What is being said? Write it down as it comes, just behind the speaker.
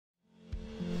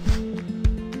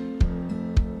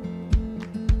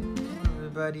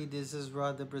everybody, this is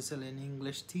Rod, the Brazilian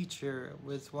English teacher,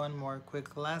 with one more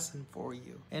quick lesson for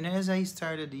you. And as I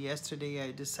started yesterday,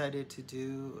 I decided to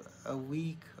do a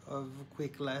week of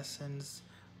quick lessons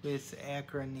with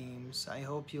acronyms. I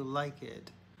hope you like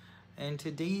it. And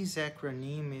today's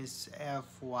acronym is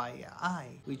FYI,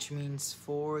 which means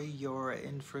for your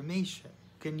information.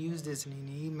 You can use this in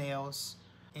emails,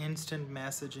 instant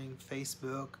messaging,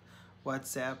 Facebook,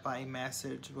 WhatsApp,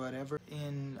 iMessage, whatever,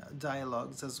 in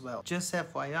dialogues as well. Just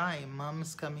FYI,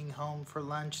 Mom's coming home for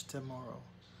lunch tomorrow.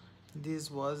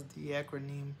 This was the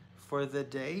acronym for the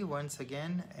day. Once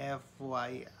again,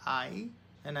 FYI.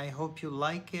 And I hope you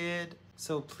like it.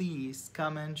 So please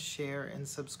comment, share, and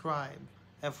subscribe.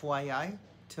 FYI,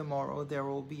 tomorrow there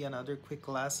will be another quick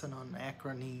lesson on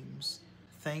acronyms.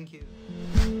 Thank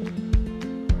you.